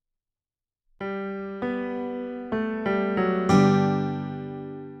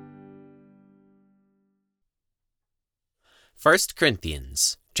1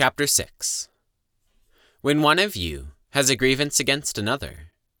 Corinthians chapter 6. When one of you has a grievance against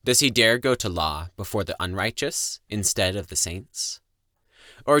another, does he dare go to law before the unrighteous instead of the saints?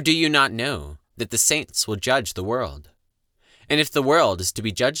 Or do you not know that the saints will judge the world? And if the world is to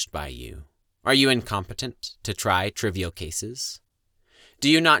be judged by you, are you incompetent to try trivial cases?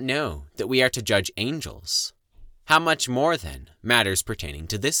 Do you not know that we are to judge angels? How much more, then, matters pertaining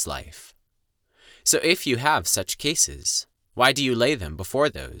to this life? So if you have such cases, why do you lay them before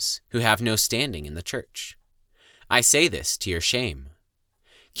those who have no standing in the church? I say this to your shame.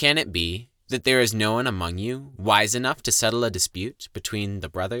 Can it be that there is no one among you wise enough to settle a dispute between the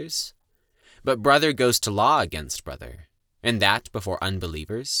brothers? But brother goes to law against brother, and that before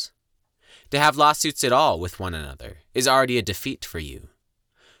unbelievers? To have lawsuits at all with one another is already a defeat for you.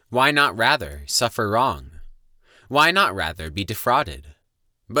 Why not rather suffer wrong? Why not rather be defrauded?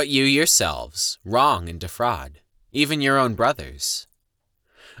 But you yourselves wrong and defraud, even your own brothers.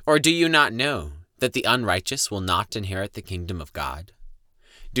 Or do you not know that the unrighteous will not inherit the kingdom of God?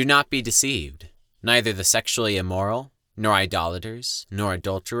 Do not be deceived. Neither the sexually immoral, nor idolaters, nor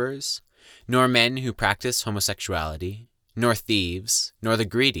adulterers, nor men who practice homosexuality, nor thieves, nor the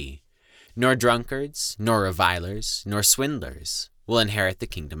greedy, nor drunkards, nor revilers, nor swindlers will inherit the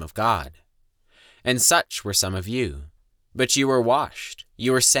kingdom of God. And such were some of you. But you were washed,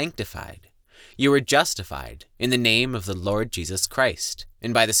 you were sanctified, you were justified in the name of the Lord Jesus Christ,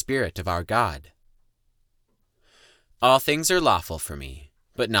 and by the Spirit of our God. All things are lawful for me,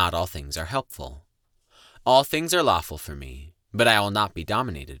 but not all things are helpful. All things are lawful for me, but I will not be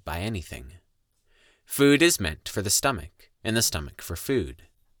dominated by anything. Food is meant for the stomach, and the stomach for food,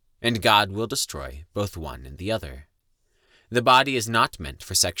 and God will destroy both one and the other. The body is not meant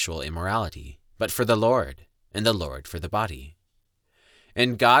for sexual immorality, but for the Lord, and the Lord for the body.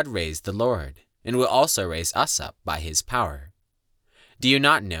 And God raised the Lord, and will also raise us up by his power. Do you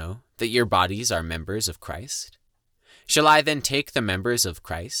not know that your bodies are members of Christ? Shall I then take the members of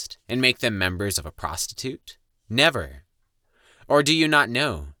Christ and make them members of a prostitute? Never. Or do you not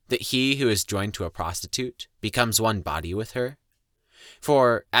know that he who is joined to a prostitute becomes one body with her?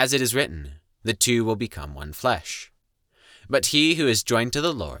 For, as it is written, the two will become one flesh. But he who is joined to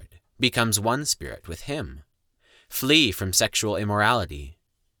the Lord becomes one spirit with him. Flee from sexual immorality.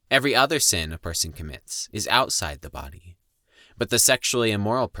 Every other sin a person commits is outside the body, but the sexually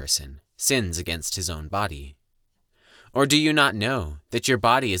immoral person sins against his own body. Or do you not know that your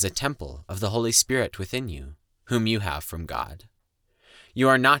body is a temple of the Holy Spirit within you, whom you have from God? You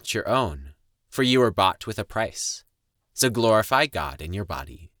are not your own, for you were bought with a price. So glorify God in your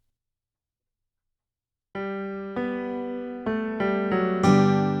body.